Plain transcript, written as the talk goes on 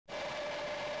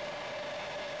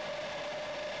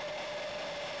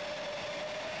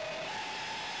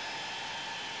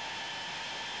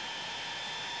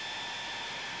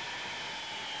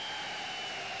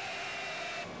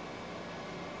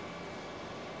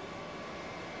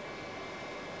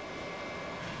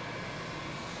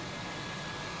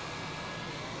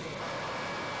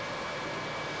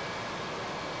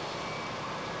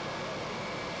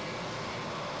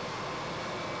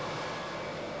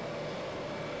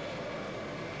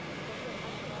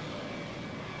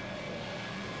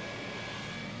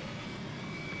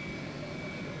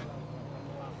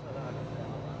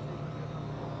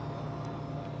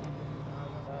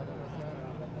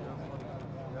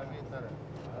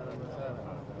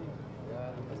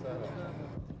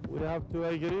have to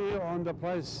agree on the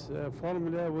price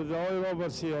formula with the oil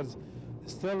overseers.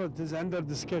 Still, it is under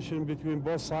discussion between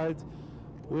both sides.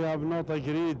 We have not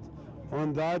agreed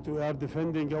on that. We are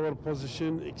defending our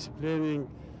position, explaining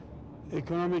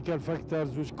economical factors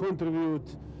which contribute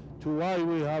to why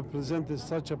we have presented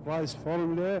such a price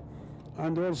formula,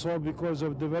 and also because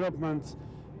of developments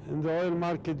in the oil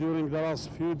market during the last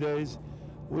few days,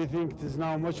 we think it is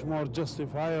now much more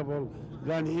justifiable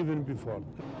than even before.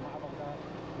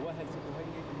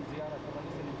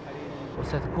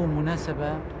 وستكون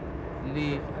مناسبة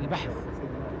للبحث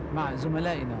مع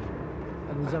زملائنا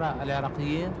الوزراء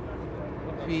العراقيين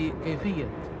في كيفية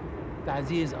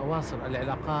تعزيز أواصر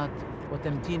العلاقات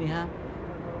وتمتينها،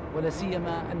 ولا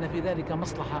سيما أن في ذلك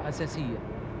مصلحة أساسية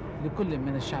لكل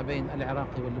من الشعبين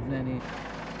العراقي واللبناني.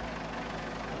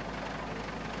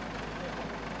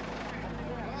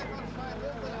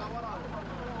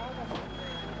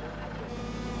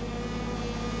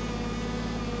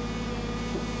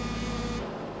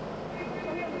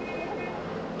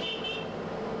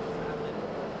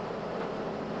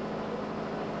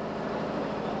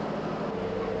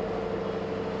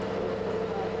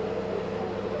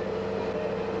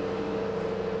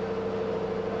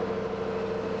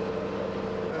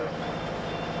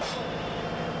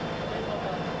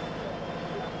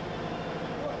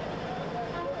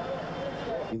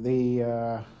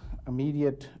 The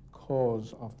immediate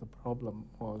cause of the problem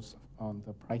was on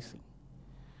the pricing,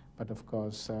 but of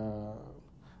course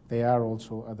there are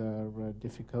also other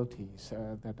difficulties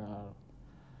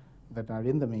that are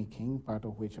in the making, part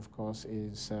of which of course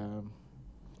is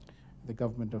the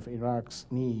government of Iraq's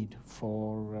need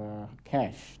for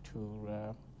cash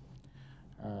to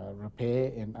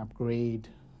repair and upgrade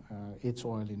its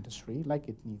oil industry like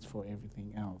it needs for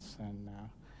everything else. And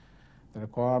the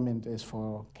requirement is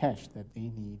for cash that they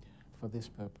need for this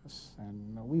purpose,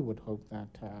 and we would hope that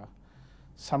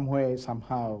somewhere,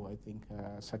 somehow, I think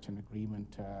such an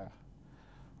agreement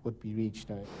would be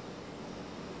reached.